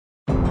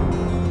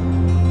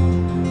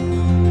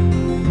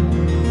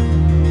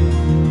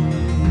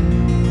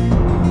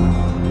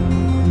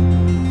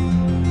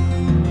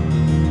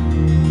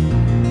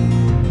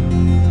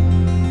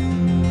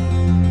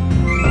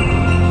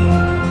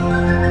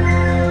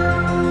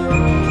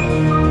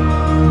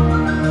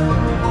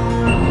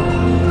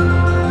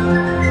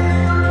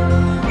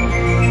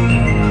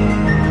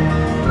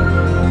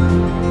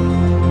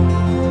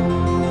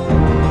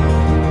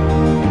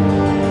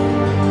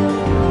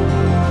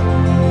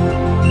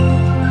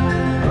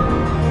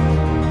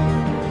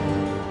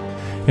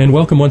And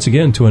welcome once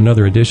again to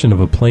another edition of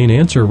A Plain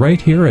Answer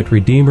right here at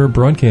Redeemer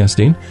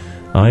Broadcasting.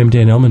 I'm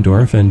Dan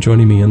Elmendorf, and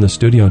joining me in the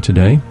studio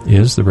today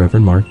is the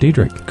Reverend Mark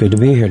Diedrich. Good to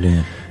be here,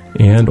 Dan.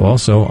 And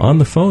also on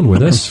the phone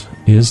with us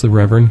is the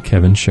Reverend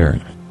Kevin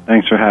Sherritt.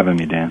 Thanks for having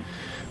me, Dan.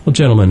 Well,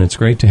 gentlemen, it's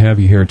great to have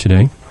you here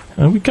today.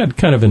 We've got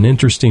kind of an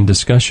interesting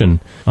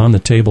discussion on the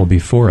table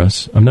before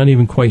us. I'm not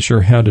even quite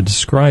sure how to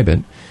describe it,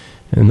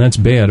 and that's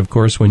bad, of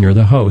course, when you're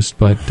the host,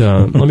 but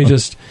let me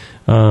just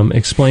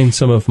explain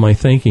some of my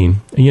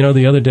thinking. You know,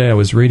 the other day I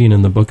was reading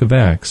in the book of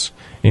Acts,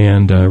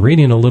 and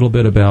reading a little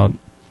bit about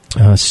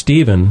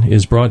Stephen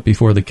is brought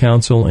before the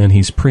council, and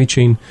he's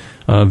preaching.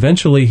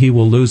 Eventually he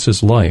will lose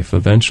his life.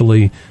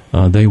 Eventually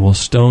they will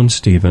stone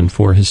Stephen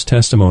for his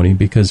testimony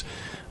because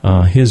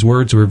his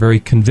words were very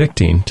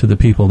convicting to the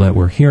people that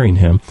were hearing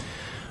him.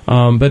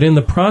 But in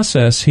the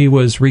process, he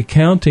was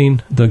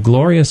recounting the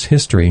glorious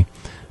history,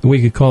 we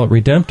could call it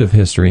redemptive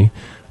history,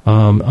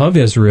 of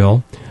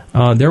Israel.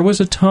 There was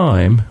a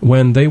time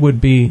when they would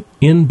be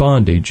in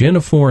bondage in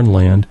a foreign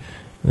land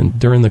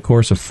during the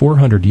course of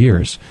 400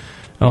 years,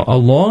 a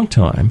long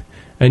time.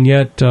 And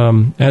yet,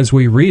 as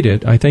we read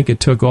it, I think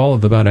it took all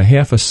of about a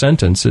half a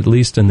sentence, at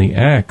least in the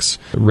Acts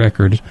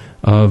record,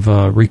 of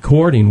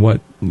recording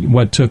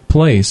what took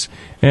place.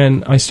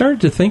 And I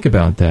started to think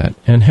about that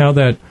and how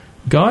that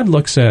God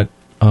looks at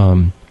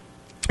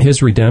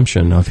His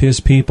redemption of His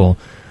people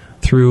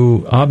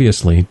through,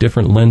 obviously,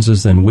 different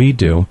lenses than we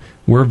do.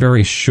 We're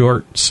very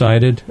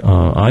short-sighted.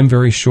 I'm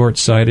very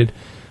short-sighted.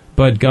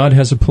 But God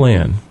has a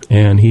plan,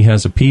 and He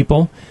has a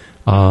people.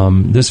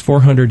 This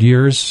 400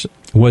 years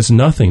was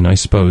nothing, I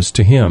suppose,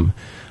 to Him.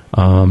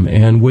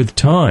 And with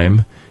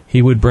time,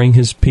 He would bring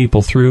His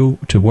people through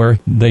to where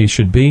they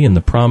should be in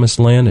the promised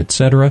land,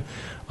 etc.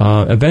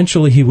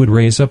 Eventually, He would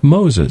raise up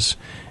Moses.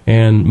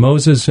 And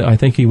Moses, I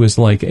think he was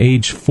like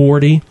age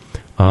 40.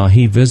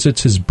 He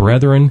visits his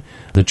brethren,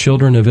 the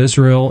children of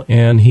Israel,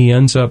 and he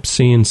ends up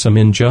seeing some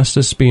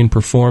injustice being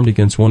performed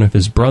against one of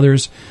his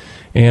brothers.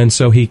 And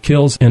so he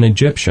kills an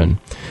Egyptian.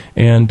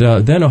 And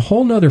then a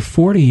whole nother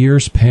 40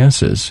 years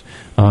passes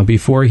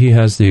before he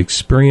has the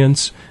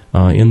experience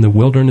in the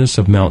wilderness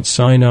of Mount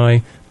Sinai,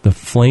 the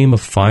flame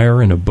of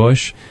fire in a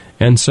bush.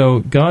 And so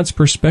God's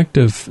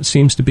perspective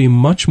seems to be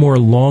much more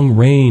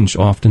long-range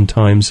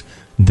oftentimes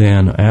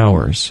than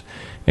ours.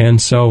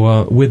 And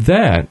so with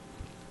that,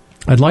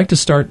 I'd like to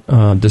start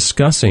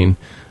discussing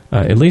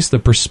at least the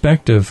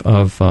perspective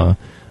of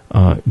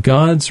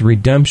God's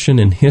redemption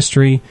in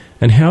history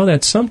and how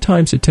that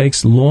sometimes it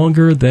takes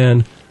longer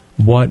than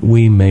what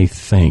we may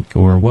think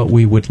or what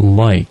we would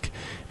like.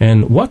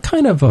 And what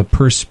kind of a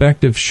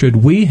perspective should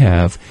we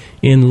have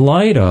in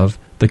light of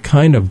the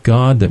kind of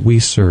God that we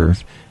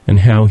serve and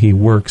how He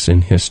works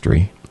in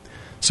history?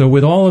 So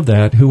with all of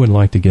that, who would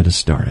like to get us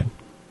started?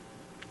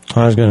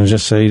 I was going to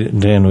just say,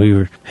 Dan, we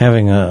were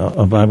having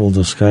a Bible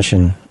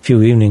discussion a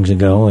few evenings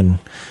ago,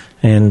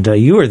 and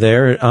you were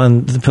there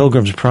on the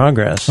Pilgrim's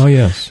Progress. Oh,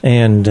 yes.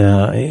 And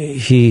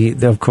he,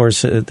 of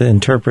course, the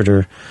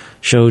interpreter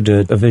showed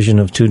a vision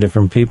of two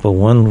different people.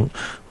 One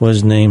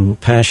was named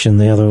Passion,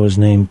 the other was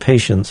named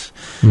Patience.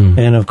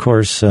 And, of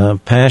course,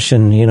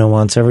 Passion,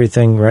 wants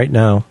everything right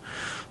now.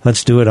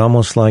 Let's do it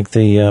almost like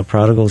the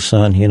prodigal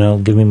son,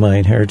 give me my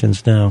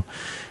inheritance now.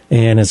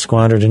 And it's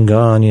squandered and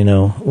gone,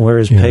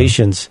 Whereas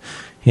Patience,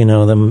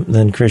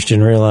 then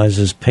Christian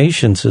realizes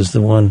Patience is the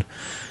one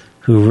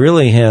who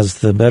really has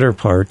the better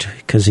part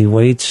because he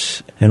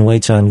waits and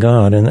waits on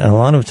God. And a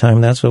lot of time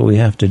that's what we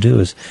have to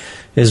do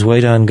is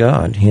wait on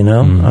God,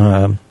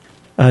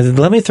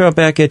 Let me throw it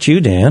back at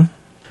you, Dan.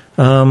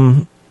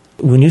 When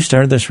you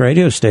started this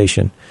radio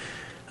station,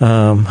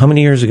 how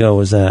many years ago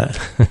was that?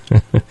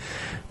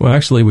 Well,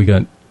 actually, we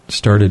got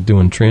started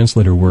doing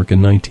translator work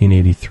in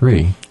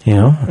 1983.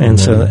 And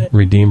so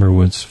Redeemer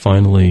was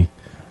finally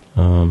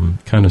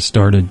kind of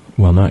started,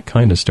 well, not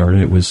kind of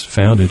started, it was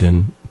founded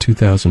in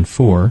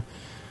 2004,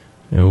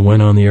 and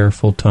went on the air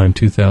full-time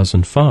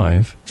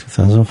 2005.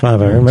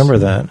 2005, I remember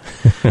that.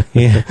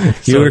 Yeah,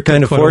 you were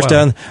kind of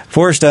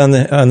forced on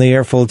the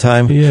air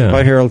full-time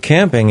by Harold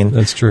Camping. And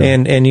that's true.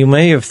 And you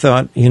may have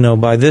thought,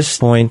 by this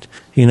point,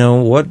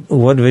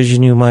 what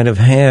vision you might have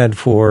had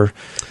for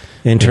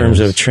in terms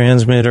of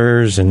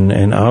transmitters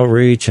and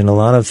outreach and a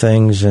lot of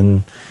things.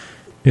 And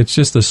it's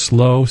just the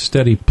slow,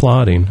 steady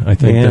plodding, I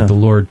think, that the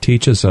Lord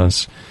teaches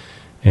us.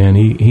 And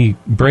He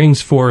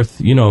brings forth,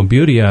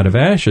 beauty out of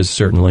ashes,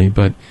 certainly,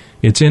 but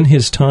it's in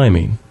His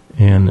timing.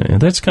 And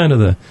that's kind of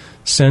the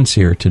sense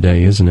here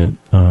today, isn't it?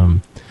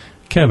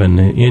 Kevin,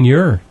 in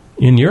your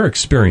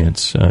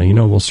experience,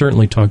 we'll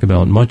certainly talk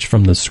about much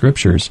from the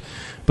Scriptures,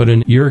 but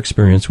in your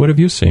experience, what have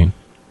you seen?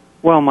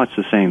 Well, much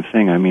the same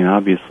thing. I mean,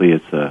 obviously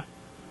it's a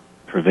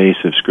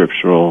pervasive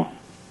scriptural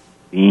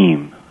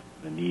theme,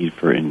 the need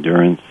for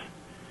endurance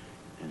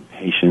and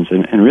patience,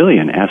 and really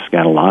an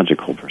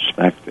eschatological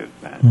perspective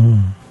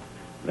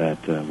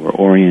that we're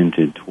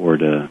oriented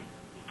toward a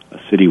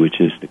city which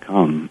is to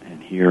come,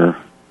 and here,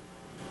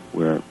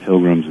 where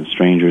pilgrims and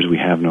strangers, we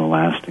have no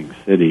lasting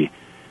city.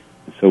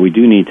 And so we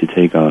do need to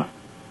take a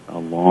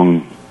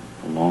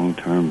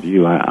long-term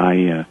view.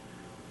 I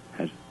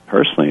had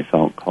personally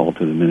felt called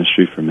to the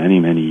ministry for many,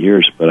 many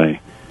years, but it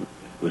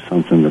was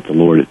something that the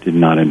Lord did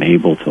not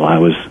enable till I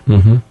was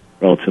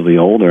relatively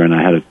older, and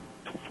I had a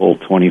full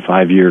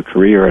 25-year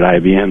career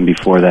at IBM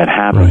before that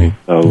happened. Right.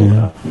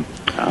 So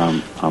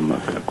I'm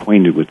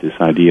acquainted with this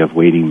idea of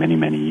waiting many,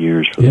 many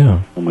years for the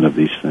fulfillment of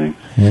these things.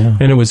 Yeah.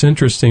 And it was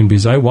interesting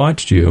because I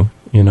watched you.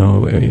 You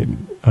know,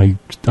 I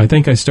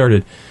think I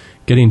started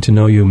getting to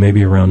know you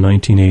maybe around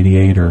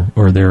 1988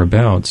 or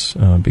thereabouts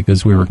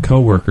because we were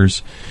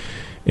coworkers,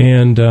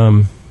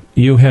 and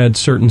you had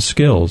certain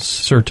skills,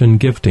 certain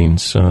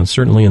giftings,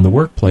 certainly in the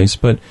workplace,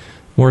 but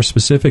more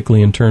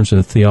specifically in terms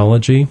of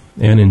theology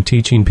and in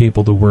teaching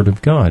people the Word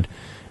of God.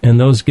 And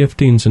those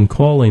giftings and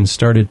callings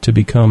started to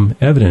become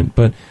evident.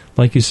 But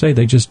like you say,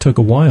 they just took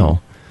a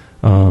while.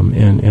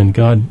 And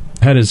God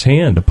had His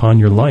hand upon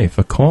your life,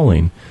 a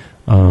calling.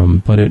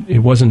 But it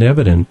wasn't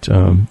evident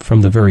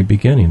from the very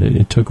beginning.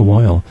 It took a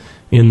while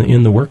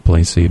in the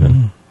workplace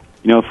even.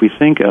 You know, if we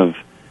think of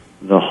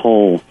the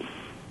whole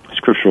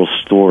scriptural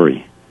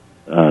story,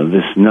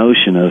 this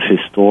notion of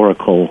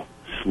historical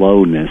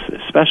slowness,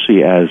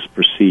 especially as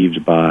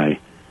perceived by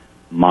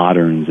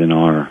moderns in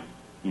our,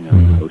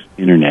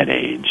 post-internet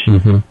age,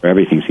 where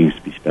everything seems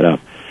to be sped up.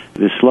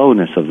 The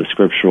slowness of the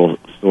scriptural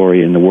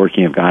story and the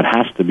working of God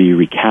has to be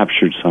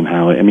recaptured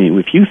somehow. I mean,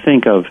 if you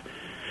think of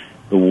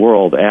the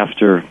world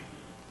after,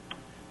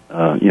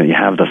 you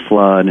have the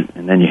flood,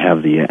 and then you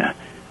have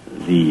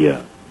the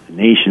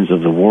nations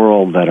of the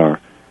world that are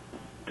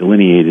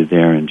delineated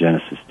there in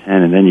Genesis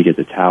 10, and then you get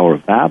the Tower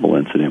of Babel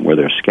incident where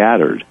they're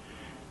scattered.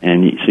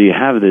 And so you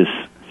have this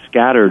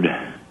scattered,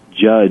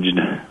 judged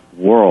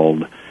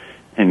world,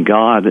 and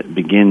God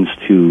begins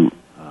to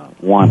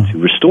want to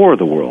restore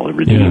the world, and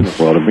redeem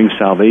the world, and bring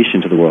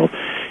salvation to the world.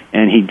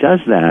 And He does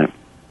that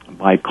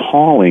by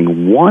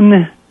calling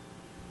one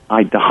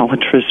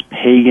idolatrous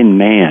pagan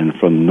man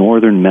from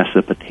northern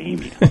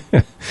Mesopotamia.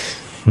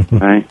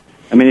 Right?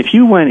 I mean, if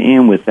you went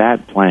in with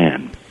that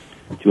plan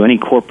to any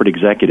corporate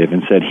executive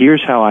and said,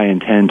 here's how I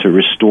intend to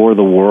restore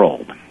the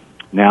world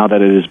now that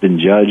it has been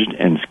judged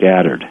and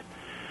scattered,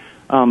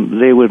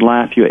 they would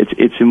laugh you.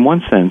 It's in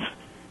one sense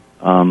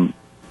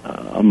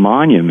a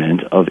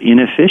monument of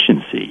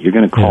inefficiency. You're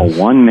going to call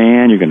one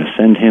man, you're going to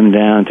send him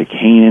down to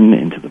Canaan,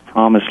 into the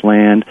Promised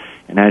Land,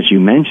 and as you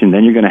mentioned,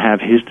 then you're going to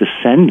have his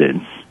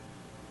descendants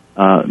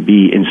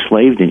be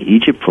enslaved in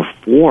Egypt for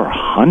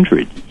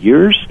 400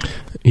 years.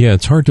 Yeah,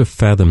 it's hard to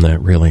fathom that,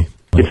 really.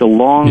 It's a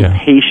long,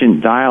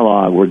 patient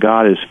dialogue where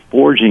God is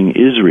forging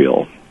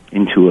Israel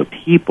into a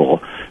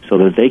people so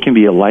that they can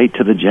be a light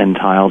to the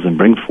Gentiles and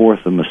bring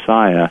forth the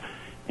Messiah.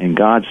 And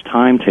God's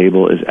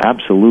timetable is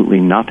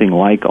absolutely nothing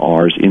like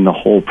ours in the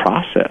whole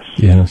process.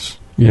 Yes.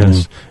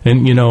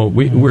 And,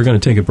 we're going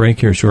to take a break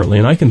here shortly,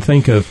 and I can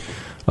think of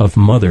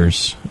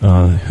mothers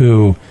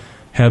who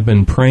have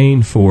been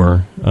praying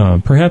for,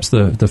 perhaps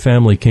the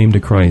family came to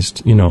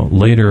Christ,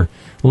 later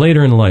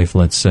in life,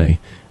 let's say,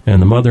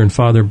 and the mother and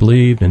father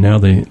believed, and now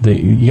the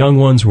young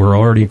ones were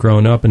already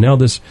grown up, and now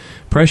this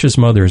precious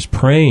mother is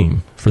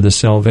praying for the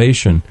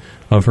salvation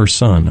of her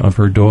son, of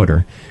her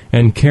daughter,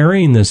 and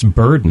carrying this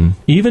burden,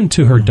 even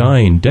to her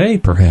dying day,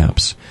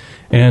 perhaps,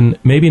 and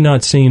maybe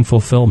not seeing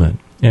fulfillment,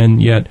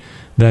 and yet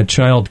that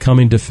child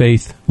coming to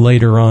faith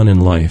later on in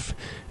life,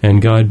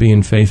 and God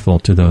being faithful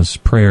to those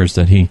prayers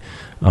that He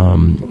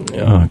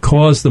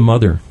caused the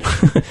mother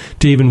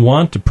to even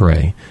want to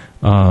pray.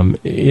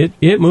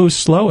 It moves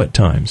slow at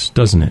times,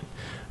 doesn't it?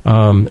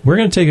 We're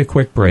going to take a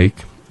quick break,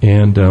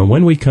 and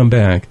when we come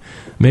back,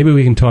 maybe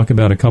we can talk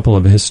about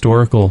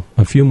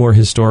a few more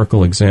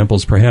historical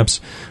examples,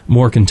 perhaps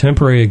more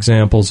contemporary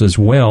examples as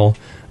well,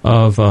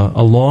 of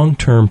a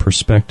long-term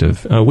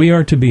perspective. We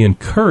are to be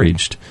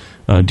encouraged,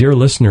 dear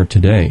listener,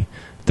 today,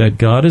 that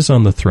God is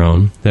on the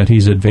throne, that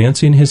He's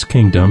advancing His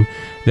kingdom,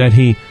 that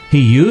He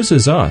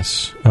uses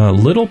us,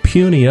 little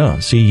puny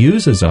us, He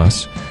uses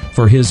us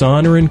for His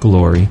honor and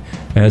glory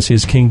as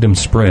His kingdom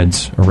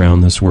spreads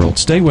around this world.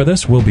 Stay with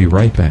us. We'll be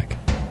right back.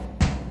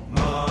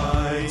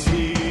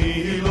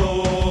 Mighty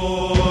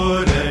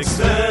Lord,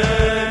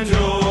 extend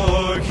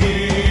your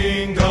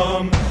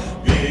kingdom,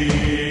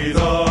 be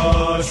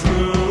the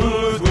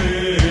truth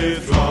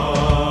with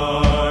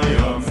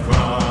triumph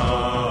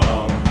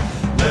crown.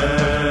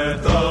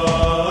 Let the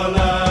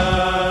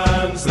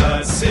lands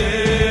that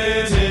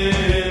sit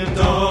in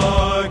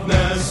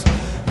darkness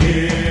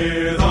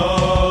hear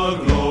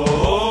the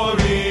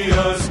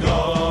glorious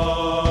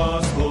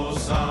gospel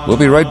sound. We'll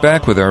be right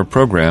back with our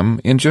program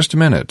in just a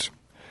minute.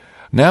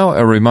 Now,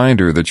 a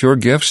reminder that your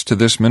gifts to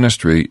this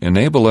ministry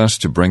enable us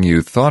to bring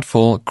you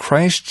thoughtful,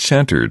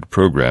 Christ-centered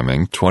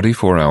programming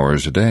 24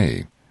 hours a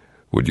day.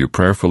 Would you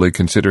prayerfully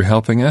consider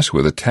helping us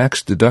with a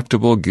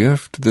tax-deductible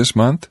gift this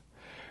month?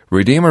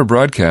 Redeemer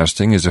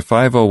Broadcasting is a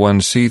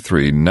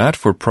 501c3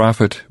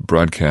 not-for-profit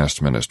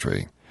broadcast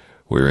ministry.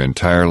 We're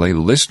entirely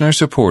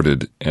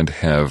listener-supported and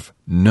have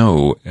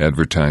no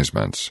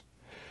advertisements.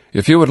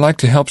 If you would like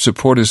to help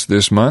support us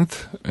this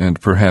month, and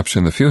perhaps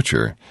in the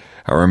future,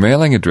 our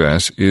mailing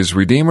address is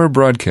Redeemer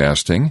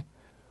Broadcasting,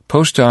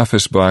 Post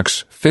Office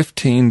Box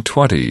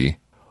 1520,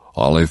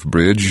 Olive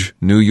Bridge,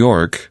 New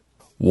York,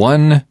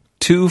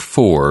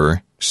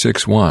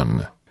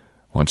 12461.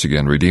 Once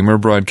again, Redeemer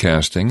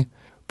Broadcasting,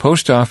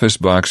 Post Office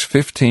Box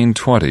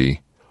 1520,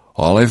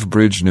 Olive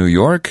Bridge, New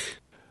York,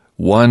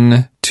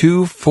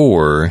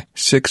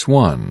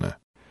 12461.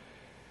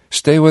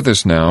 Stay with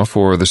us now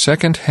for the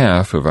second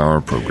half of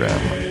our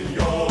program.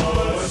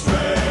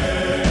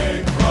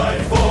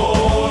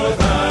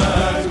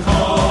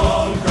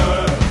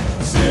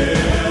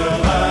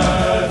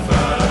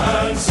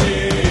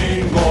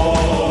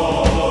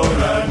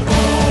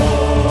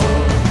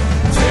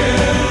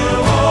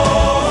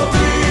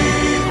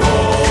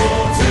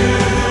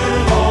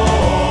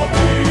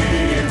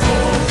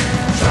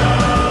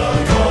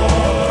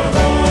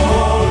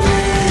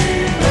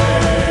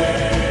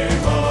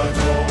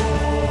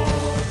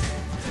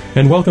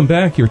 And welcome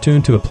back. You're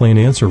tuned to A Plain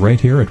Answer right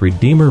here at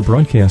Redeemer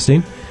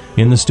Broadcasting.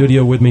 In the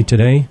studio with me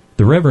today,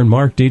 the Reverend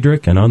Mark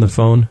Diedrich, and on the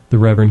phone, the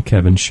Reverend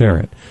Kevin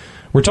Sherritt.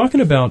 We're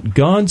talking about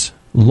God's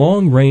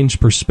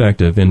long-range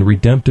perspective in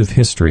redemptive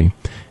history.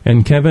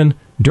 And Kevin,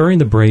 during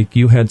the break,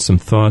 you had some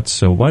thoughts,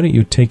 so why don't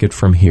you take it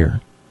from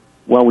here?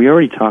 Well, we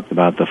already talked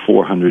about the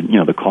 400,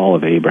 the call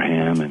of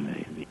Abraham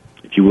and,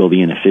 if you will,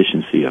 the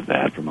inefficiency of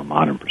that from a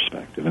modern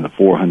perspective. And the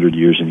 400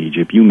 years in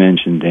Egypt. You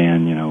mentioned,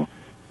 Dan,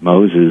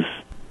 Moses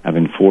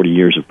having 40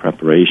 years of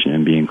preparation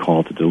and being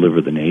called to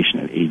deliver the nation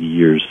at 80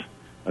 years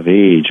of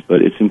age.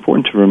 But it's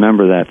important to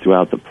remember that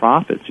throughout the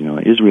prophets,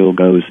 Israel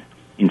goes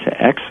into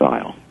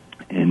exile.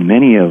 And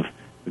many of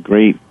the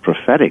great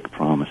prophetic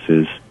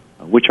promises,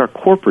 which are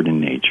corporate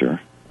in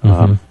nature,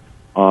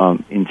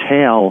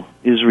 entail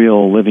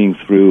Israel living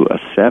through a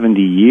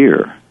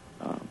 70-year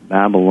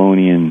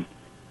Babylonian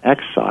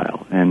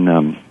exile.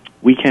 And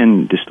we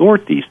can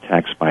distort these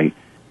texts by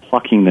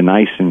plucking the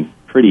nice and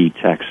pretty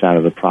texts out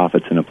of the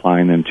prophets and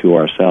applying them to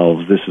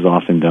ourselves. This is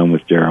often done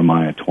with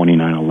Jeremiah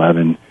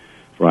 29:11.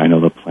 For I know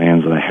the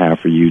plans that I have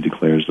for you,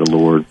 declares the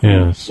Lord,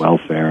 yes, for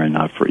welfare and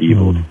not for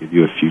evil, to give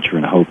you a future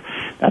and a hope.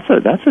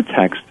 That's a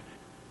text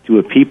to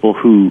a people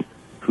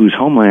whose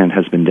homeland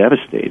has been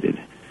devastated,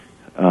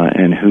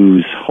 and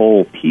whose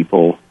whole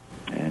people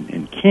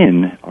and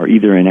kin are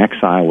either in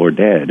exile or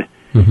dead.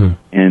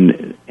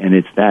 And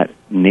it's that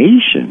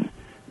nation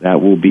that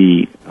will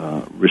be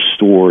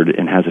restored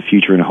and has a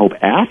future and a hope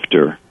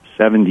after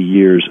 70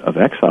 years of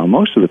exile.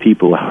 Most of the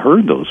people who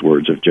heard those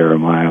words of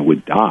Jeremiah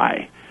would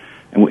die.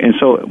 And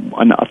so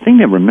a thing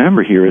to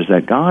remember here is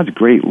that God's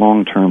great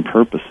long-term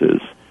purposes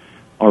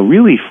are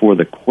really for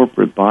the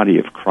corporate body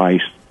of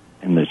Christ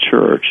and the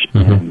church.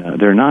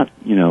 And they're not,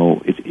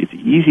 it's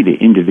easy to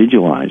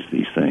individualize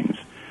these things.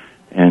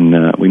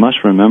 And we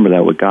must remember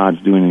that what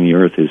God's doing in the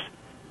earth is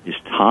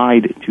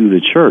tied to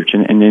the church.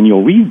 And then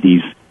you'll read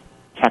these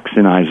texts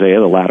in Isaiah,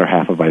 the latter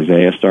half of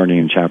Isaiah, starting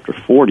in chapter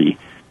 40,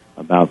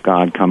 about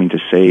God coming to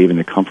save and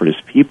to comfort his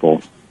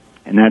people.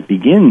 And that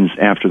begins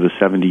after the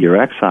 70-year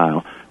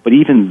exile. But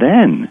even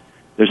then,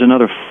 there's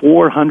another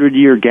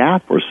 400-year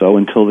gap or so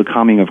until the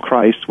coming of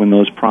Christ, when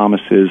those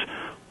promises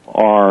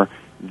are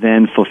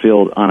then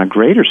fulfilled on a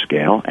greater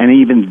scale. And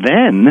even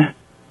then,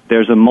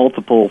 there's a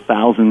multiple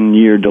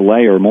thousand-year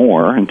delay or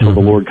more until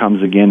the Lord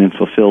comes again and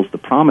fulfills the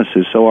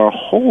promises. So our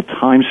whole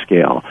time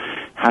scale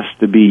has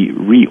to be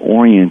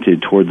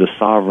reoriented toward the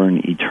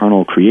sovereign,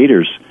 eternal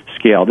Creator's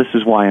scale. This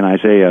is why in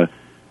Isaiah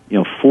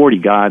 40,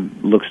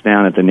 God looks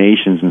down at the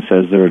nations and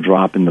says they're a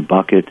drop in the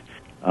bucket,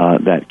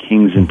 that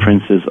kings and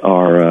princes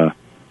are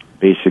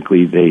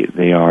basically,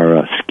 they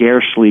are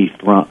scarcely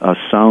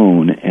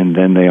sown, and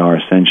then they are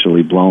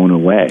essentially blown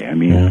away. I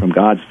mean, from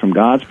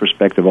God's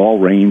perspective, all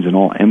reigns and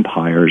all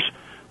empires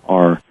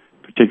are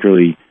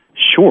particularly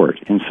short.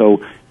 And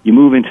so you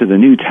move into the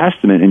New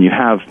Testament and you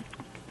have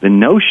the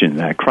notion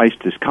that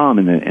Christ has come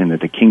and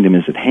that the kingdom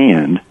is at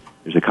hand.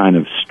 There's a kind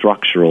of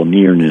structural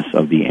nearness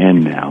of the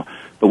end now.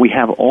 But we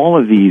have all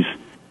of these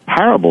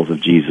parables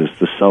of Jesus,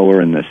 the sower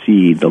and the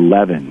seed, the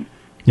leaven,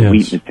 the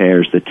wheat and the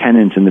tares, the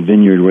tenants in the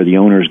vineyard where the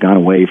owner's gone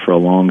away for a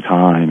long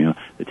time,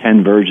 the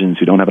 10 virgins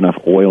who don't have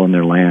enough oil in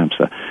their lamps,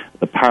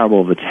 the parable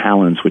of the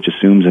talents, which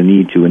assumes a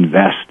need to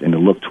invest and to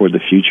look toward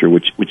the future,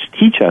 which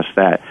teach us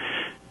that.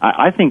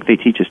 I think they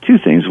teach us two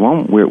things.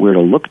 One, we're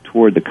to look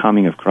toward the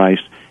coming of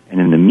Christ, and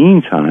in the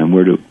meantime,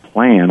 we're to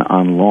plan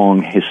on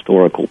long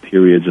historical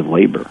periods of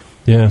labor.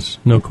 Yes,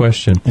 no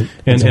question.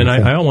 And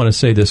I want to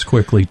say this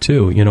quickly,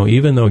 too.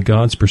 Even though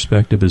God's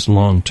perspective is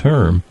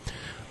long-term,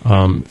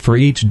 for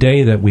each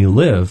day that we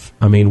live,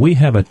 we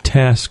have a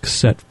task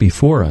set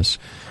before us.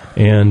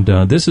 And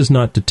this is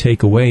not to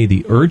take away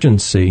the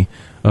urgency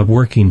of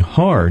working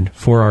hard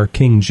for our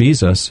King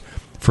Jesus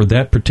for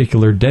that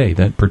particular day,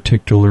 that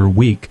particular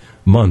week,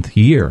 month,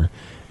 year.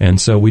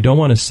 And so we don't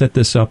want to set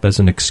this up as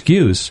an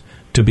excuse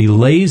to be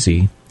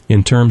lazy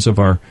in terms of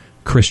our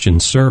Christian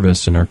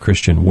service and our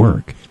Christian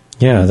work.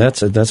 Yeah,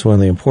 that's one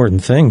of the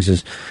important things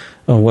is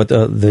what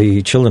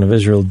the children of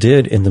Israel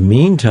did in the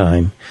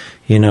meantime,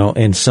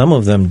 and some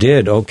of them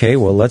did, okay,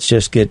 well, let's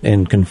just get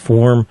and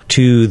conform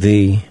to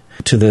the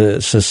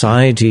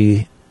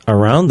society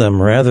around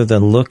them rather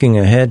than looking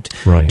ahead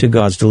to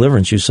God's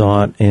deliverance. You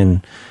saw it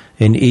in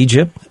in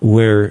Egypt,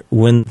 where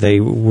when they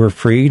were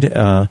freed,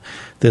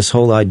 this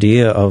whole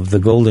idea of the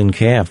golden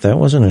calf, that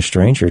wasn't a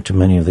stranger to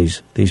many of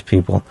these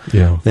people.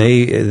 Yeah.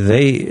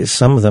 They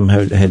some of them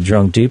had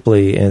drunk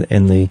deeply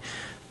in the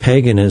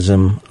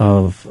paganism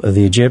of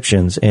the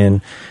Egyptians,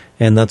 and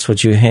that's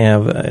what you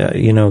have,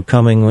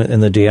 coming in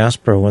the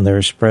diaspora when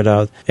they're spread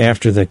out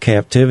after the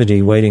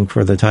captivity, waiting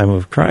for the time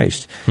of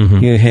Christ.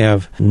 Mm-hmm. You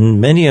have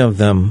many of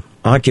them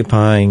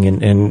occupying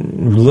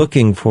and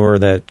looking for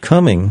that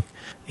coming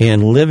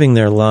and living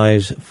their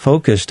lives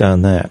focused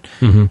on that,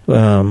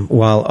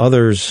 while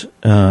others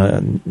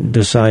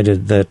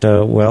decided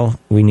that,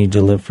 we need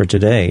to live for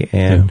today.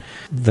 And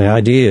the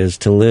idea is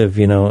to live,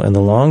 in the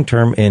long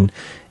term, and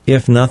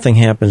if nothing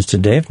happens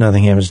today, if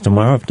nothing happens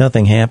tomorrow, if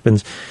nothing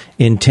happens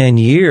in 10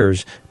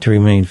 years, to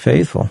remain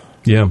faithful.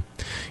 Yeah.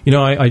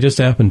 I just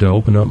happened to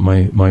open up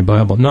my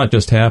Bible. Not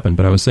just happened,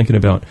 but I was thinking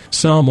about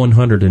Psalm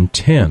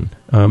 110.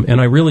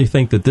 And I really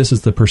think that this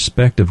is the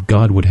perspective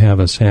God would have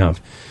us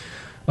have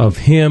of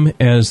Him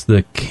as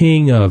the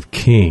King of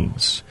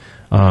Kings.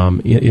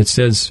 It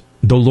says,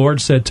 "The Lord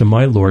said to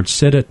my Lord,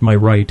 sit at my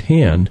right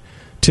hand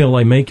till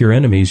I make your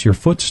enemies your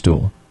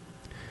footstool."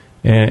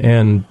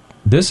 And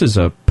this is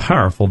a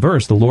powerful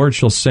verse. "The Lord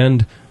shall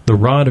send the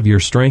rod of your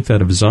strength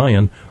out of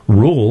Zion,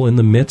 rule in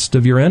the midst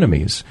of your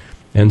enemies."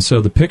 And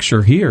so the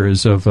picture here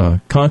is of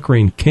a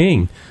conquering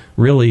king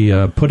really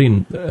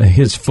putting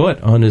his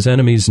foot on his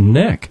enemy's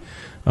neck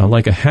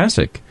like a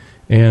hassock.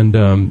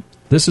 And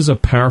this is a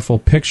powerful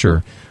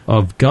picture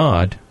of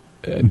God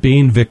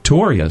being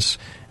victorious.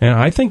 And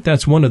I think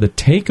that's one of the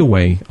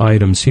takeaway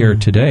items here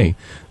today,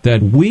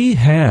 that we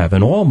have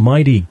an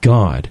almighty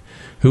God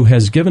who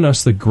has given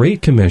us the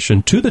Great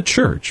Commission to the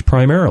church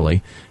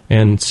primarily,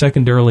 and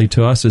secondarily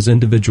to us as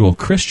individual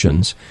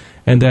Christians,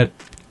 and that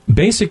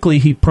basically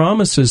He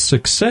promises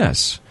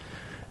success.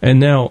 And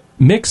now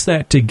mix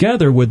that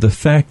together with the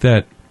fact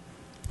that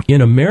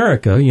in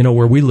America,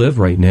 where we live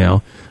right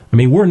now,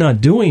 we're not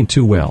doing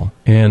too well.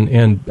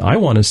 And I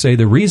want to say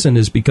the reason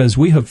is because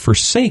we have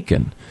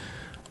forsaken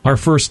our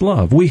first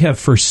love. We have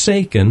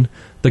forsaken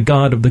the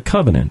God of the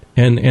covenant.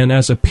 And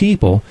as a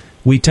people,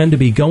 we tend to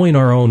be going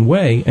our own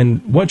way,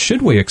 and what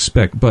should we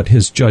expect but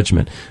His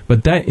judgment?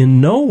 But that in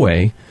no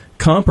way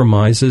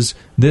compromises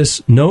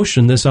this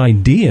notion, this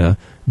idea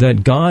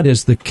that God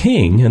is the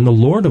King and the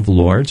Lord of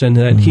Lords, and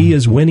that He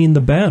is winning the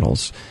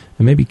battles.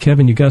 And maybe,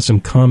 Kevin, you got some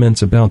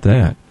comments about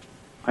that.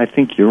 I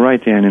think you're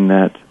right, Dan, in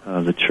that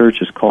the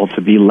church is called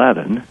to be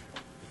leaven,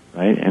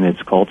 right? And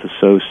it's called to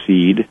sow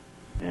seed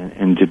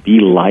and to be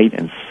light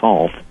and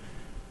salt.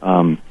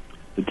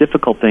 The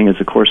difficult thing is,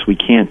 of course, we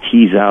can't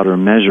tease out or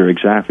measure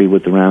exactly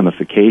what the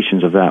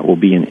ramifications of that will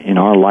be in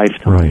our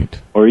lifetime,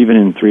 right, or even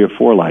in 3 or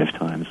 4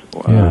 lifetimes.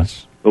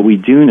 Yes. But we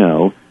do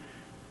know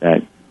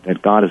that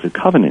God is a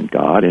covenant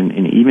God,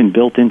 and even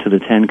built into the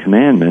 10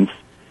 Commandments,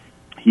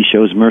 He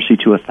shows mercy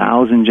to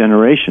 1,000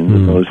 generations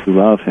of those who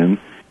love Him,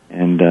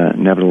 and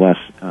nevertheless,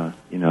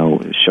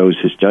 shows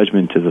His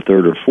judgment to the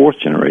 3rd or 4th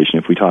generation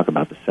if we talk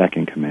about the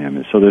 2nd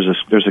commandment. So there's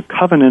a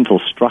covenantal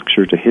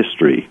structure to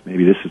history,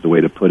 maybe this is the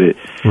way to put it,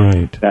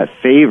 right, that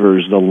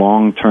favors the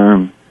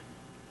long-term,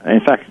 in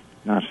fact,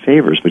 not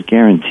favors, but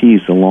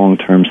guarantees the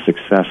long-term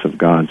success of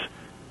God's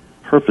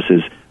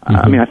purposes.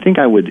 I think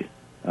I would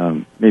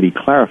maybe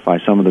clarify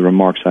some of the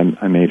remarks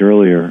I made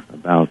earlier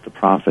about the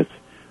prophets.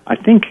 I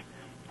think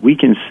we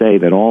can say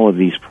that all of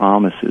these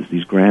promises,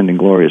 these grand and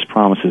glorious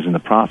promises in the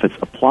prophets,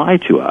 apply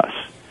to us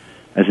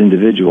as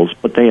individuals,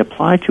 but they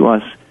apply to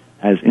us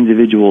as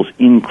individuals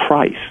in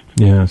Christ.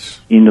 Yes.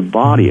 In the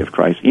body of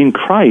Christ. In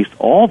Christ,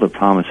 all the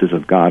promises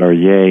of God are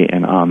yea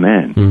and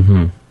amen.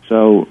 Mm-hmm.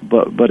 So,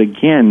 but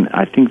again,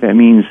 I think that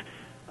means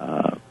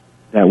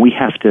that we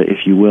have to,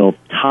 if you will,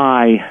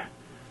 tie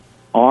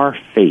our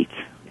fate,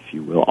 if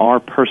you will,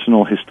 our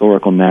personal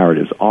historical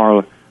narratives,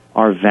 our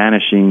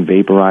vanishing,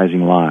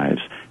 vaporizing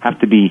lives, have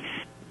to be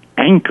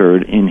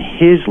anchored in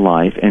His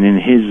life and in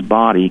His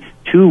body,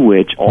 to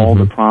which all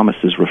the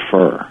promises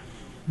refer.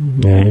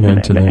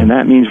 Amen to that. And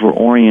that means we're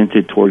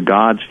oriented toward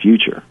God's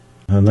future.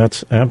 And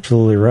that's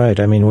absolutely right.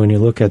 When you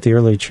look at the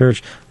early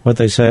church, what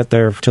they sat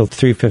there till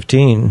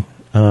 315,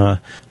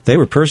 they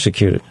were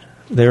persecuted.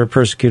 They were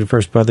persecuted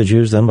first by the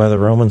Jews, then by the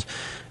Romans,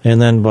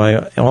 and then by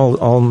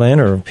all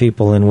manner of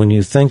people. And when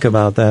you think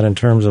about that in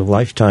terms of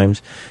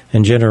lifetimes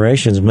and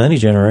generations, many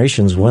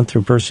generations went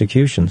through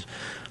persecutions,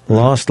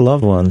 lost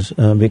loved ones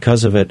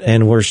because of it,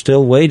 and we're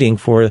still waiting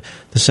for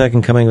the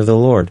second coming of the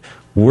Lord.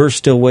 We're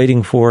still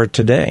waiting for it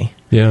today.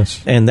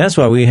 Yes. And that's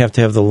why we have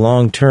to have the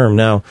long term.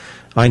 Now,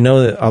 I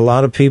know that a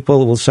lot of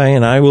people will say,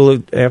 and I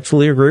will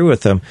absolutely agree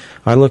with them,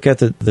 I look at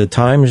the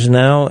times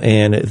now,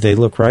 and they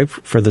look ripe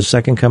for the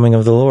second coming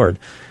of the Lord.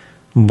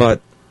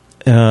 But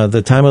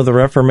the time of the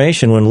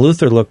Reformation, when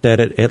Luther looked at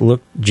it, it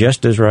looked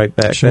just as ripe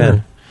back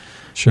then.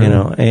 Sure.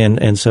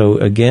 And so,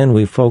 again,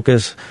 we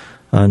focus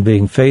on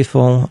being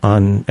faithful,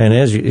 and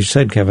as you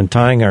said, Kevin,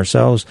 tying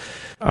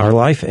our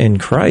life in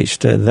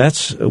Christ.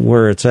 That's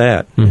where it's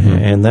at,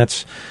 and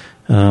that's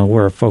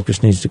where our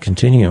focus needs to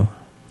continue.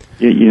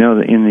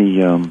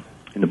 In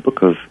the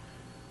book of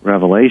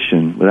Revelation,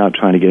 Revelation, without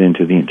trying to get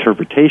into the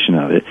interpretation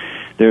of it,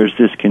 there's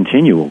this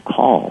continual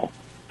call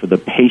for the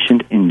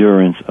patient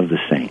endurance of the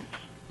saints,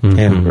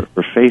 Mm-hmm.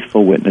 for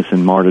faithful witness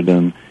and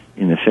martyrdom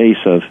in the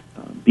face of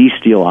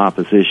bestial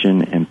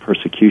opposition and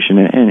persecution.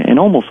 And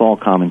almost all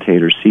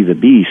commentators see the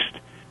beast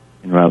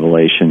in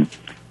Revelation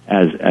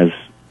as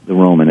the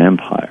Roman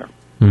Empire.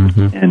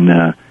 Mm-hmm.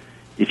 And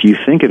if you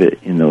think of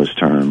it in those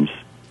terms,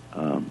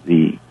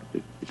 the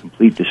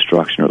complete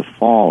destruction or the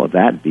fall of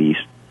that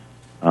beast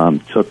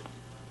took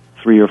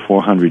 300 or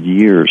 400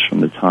 years from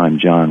the time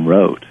John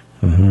wrote,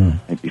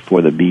 and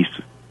before the beast,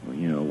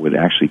 would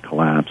actually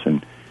collapse,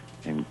 and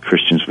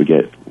Christians would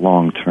get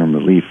long-term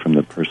relief from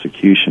the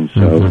persecution.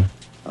 So,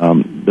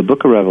 the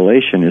Book of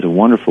Revelation is a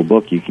wonderful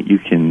book. You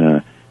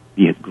can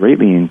be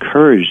greatly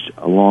encouraged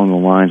along the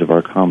lines of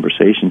our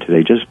conversation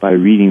today just by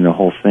reading the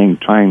whole thing,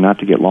 trying not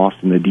to get lost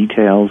in the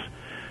details.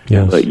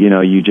 Yes. But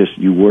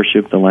you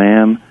worship the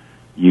Lamb.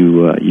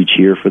 You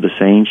cheer for the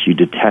saints, you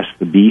detest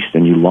the beast,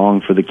 and you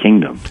long for the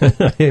kingdom.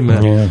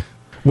 Amen. Yeah.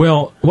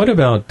 Well, what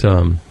about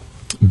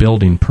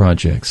building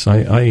projects?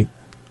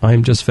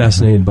 I'm just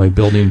fascinated by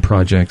building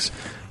projects.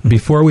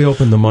 Before we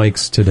opened the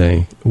mics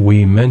today,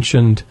 we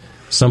mentioned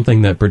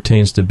something that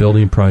pertains to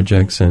building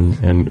projects,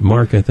 and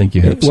Mark, I think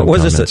you had some What was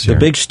comments this, the here.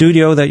 big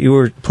studio that you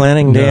were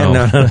planning, Dan?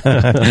 No.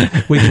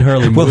 We can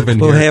hardly move in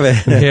we'll here. have it.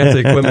 Half the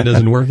equipment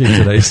isn't working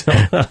today. So.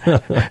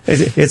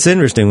 It's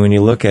interesting when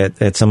you look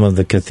at some of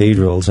the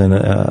cathedrals, and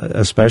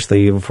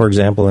especially, for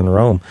example, in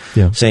Rome,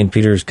 Yeah. St.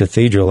 Peter's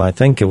Cathedral, I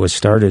think it was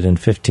started in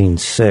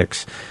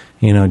 1506,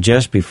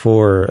 just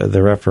before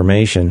the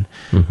Reformation.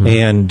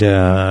 And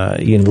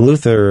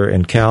Luther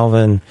and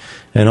Calvin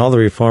and all the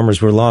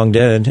reformers were long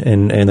dead,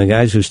 and the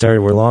guys who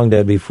started were long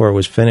dead before it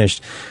was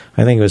finished.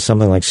 I think it was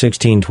something like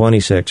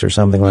 1626 or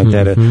something like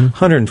that,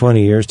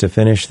 120 years to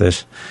finish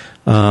this.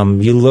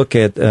 You look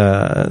at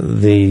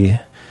the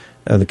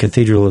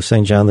Cathedral of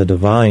St. John the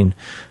Divine,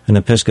 an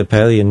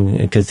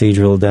Episcopalian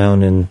cathedral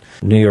down in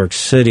New York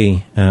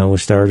City,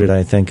 was started,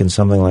 I think, in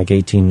something like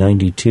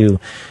 1892.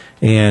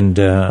 And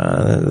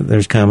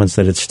there's comments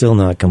that it's still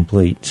not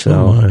complete.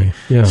 So,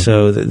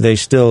 so they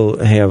still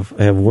have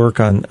work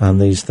on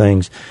these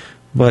things.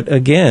 But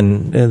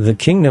again, the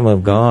kingdom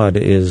of God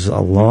is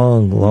a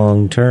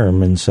long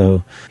term, and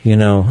so I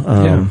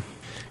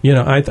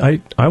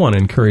want to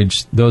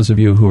encourage those of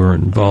you who are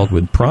involved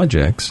with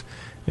projects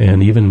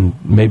and even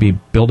maybe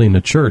building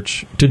a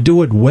church to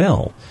do it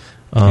well.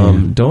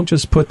 Don't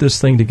just put this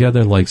thing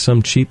together like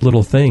some cheap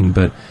little thing,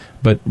 but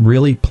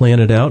really plan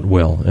it out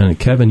well. And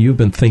Kevin, you've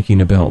been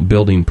thinking about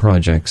building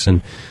projects,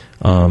 and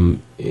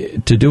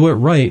to do it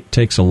right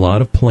takes a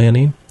lot of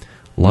planning,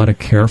 a lot of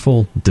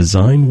careful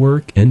design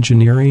work,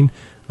 engineering,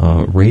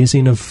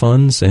 raising of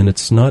funds, and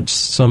it's not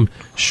some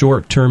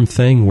short-term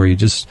thing where you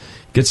just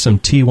get some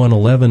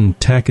T111,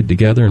 tack it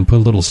together, and put a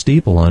little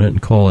steeple on it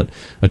and call it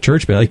a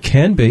church building. It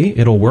can be.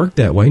 It'll work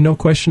that way, no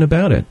question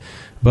about it.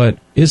 But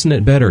isn't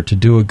it better to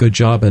do a good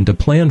job and to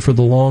plan for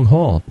the long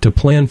haul, to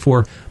plan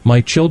for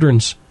my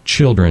children's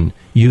children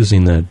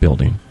using that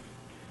building?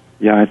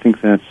 Yeah, I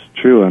think that's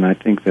true, and I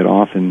think that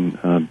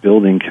often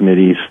building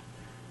committees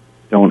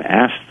don't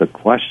ask the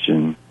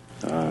question,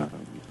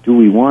 do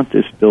we want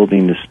this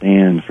building to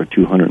stand for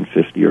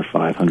 250 or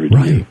 500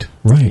 years?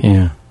 Right.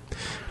 Yeah.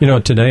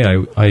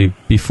 Today, I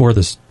before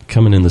this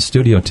coming in the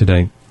studio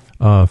today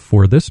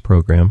for this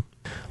program,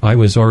 I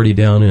was already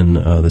down in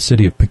the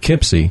city of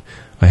Poughkeepsie.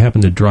 I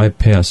happened to drive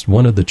past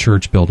one of the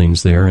church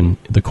buildings there, and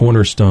the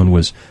cornerstone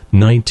was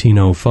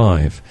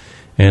 1905.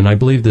 And I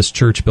believe this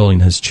church building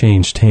has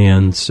changed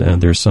hands.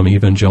 There's some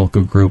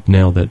evangelical group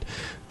now that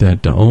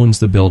owns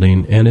the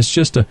building, and it's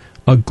just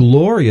a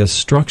glorious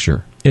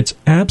structure. It's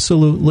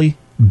absolutely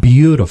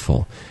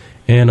beautiful.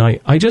 And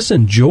I just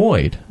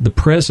enjoyed the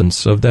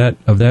presence of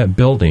that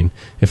building,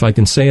 if I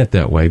can say it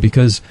that way,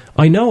 because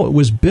I know it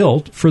was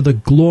built for the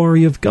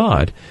glory of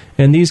God.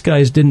 And these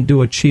guys didn't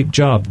do a cheap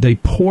job. They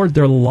poured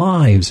their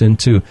lives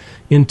into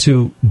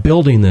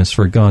building this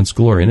for God's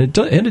glory. And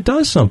it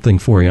does something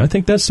for you. I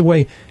think that's the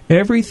way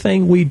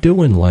everything we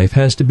do in life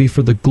has to be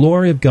for the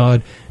glory of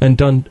God and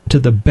done to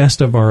the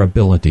best of our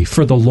ability,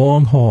 for the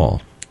long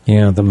haul.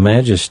 Yeah, the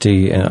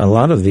majesty, a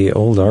lot of the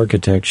old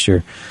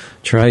architecture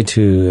try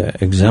to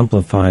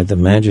exemplify the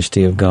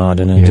majesty of God.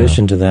 In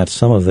addition to that,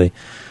 some of the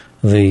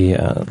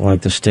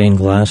like the stained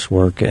glass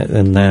work,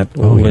 and that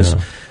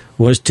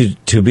was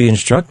to be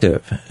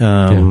instructive.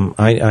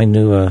 I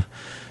knew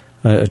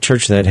a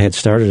church that had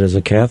started as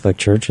a Catholic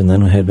church and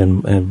then had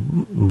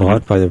been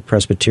bought by the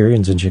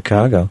Presbyterians in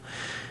Chicago.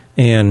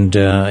 And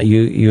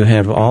you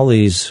have all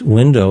these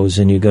windows,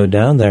 and you go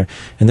down there,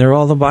 and they're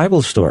all the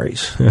Bible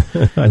stories.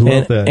 I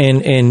love that.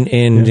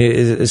 And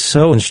it's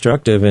so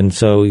instructive. And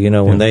so,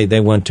 when they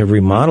went to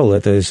remodel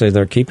it, they say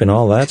they're keeping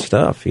all that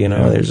stuff.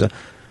 There's a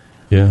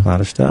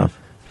lot of stuff.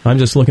 I'm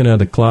just looking at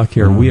the clock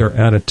here. We are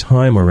out of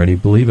time already,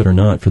 believe it or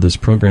not, for this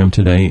program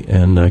today.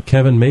 And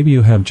Kevin, maybe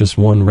you have just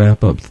one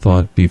wrap-up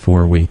thought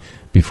before we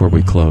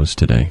close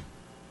today.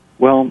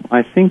 Well,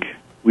 I think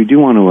we do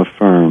want to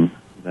affirm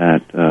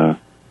that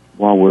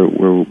while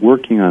we're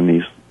working on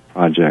these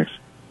projects,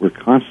 we're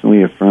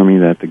constantly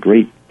affirming that the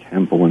great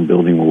temple and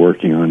building we're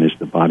working on is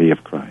the body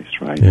of Christ,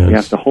 right? Yes. We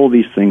have to hold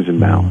these things in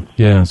balance.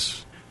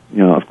 Yes.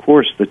 Of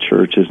course the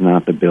church is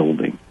not the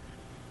building.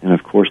 And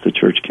of course the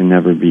church can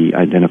never be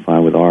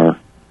identified with our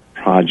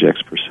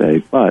projects per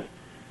se. But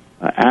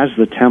as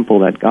the temple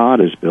that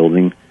God is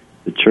building,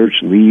 the church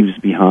leaves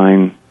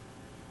behind,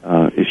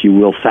 if you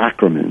will,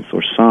 sacraments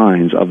or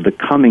signs of the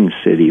coming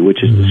city,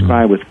 which is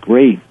described with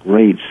great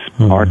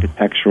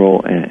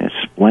architectural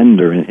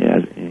splendor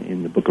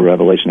in the book of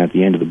Revelation at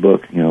the end of the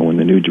book, when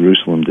the New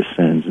Jerusalem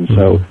descends. And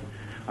so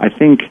I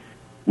think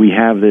we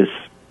have this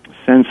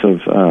sense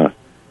of,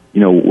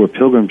 we're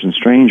pilgrims and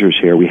strangers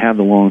here. We have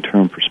the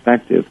long-term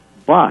perspective,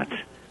 but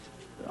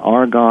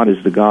our God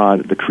is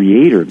the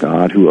Creator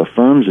God, who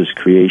affirms His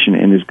creation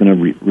and is going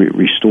to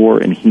restore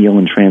and heal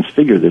and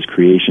transfigure this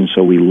creation.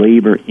 So we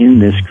labor in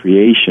this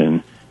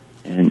creation,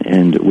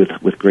 and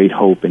with great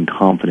hope and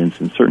confidence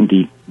and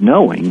certainty,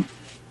 knowing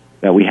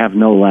that we have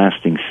no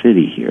lasting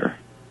city here.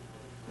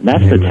 And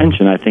that's the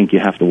tension I think you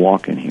have to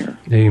walk in here.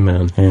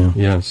 Amen. Yeah.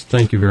 Yes.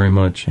 Thank you very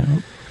much. Yeah.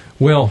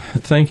 Well,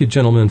 thank you,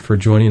 gentlemen, for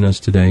joining us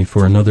today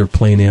for another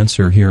Plain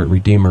Answer here at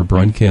Redeemer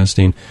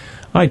Broadcasting.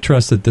 I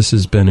trust that this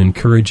has been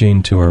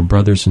encouraging to our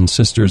brothers and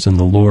sisters in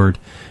the Lord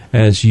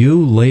as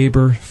you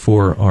labor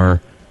for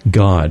our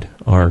God,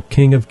 our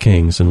King of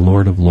Kings and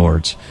Lord of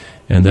Lords,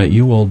 and that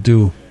you will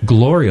do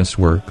glorious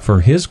work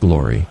for His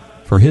glory,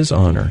 for His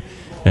honor,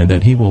 and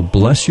that He will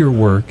bless your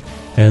work,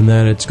 and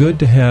that it's good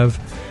to have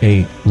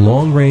a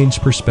long-range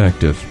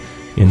perspective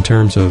in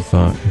terms of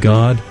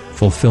God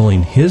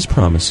fulfilling His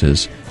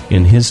promises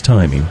in His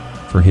timing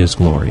for His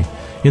glory.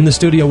 In the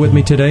studio with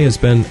me today has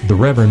been the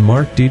Reverend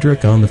Mark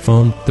Diedrich, on the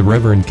phone the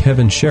Reverend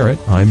Kevin Sherritt.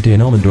 I'm Dan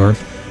Elmendorf.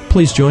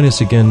 Please join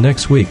us again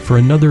next week for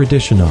another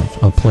edition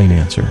of A Plain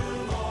Answer.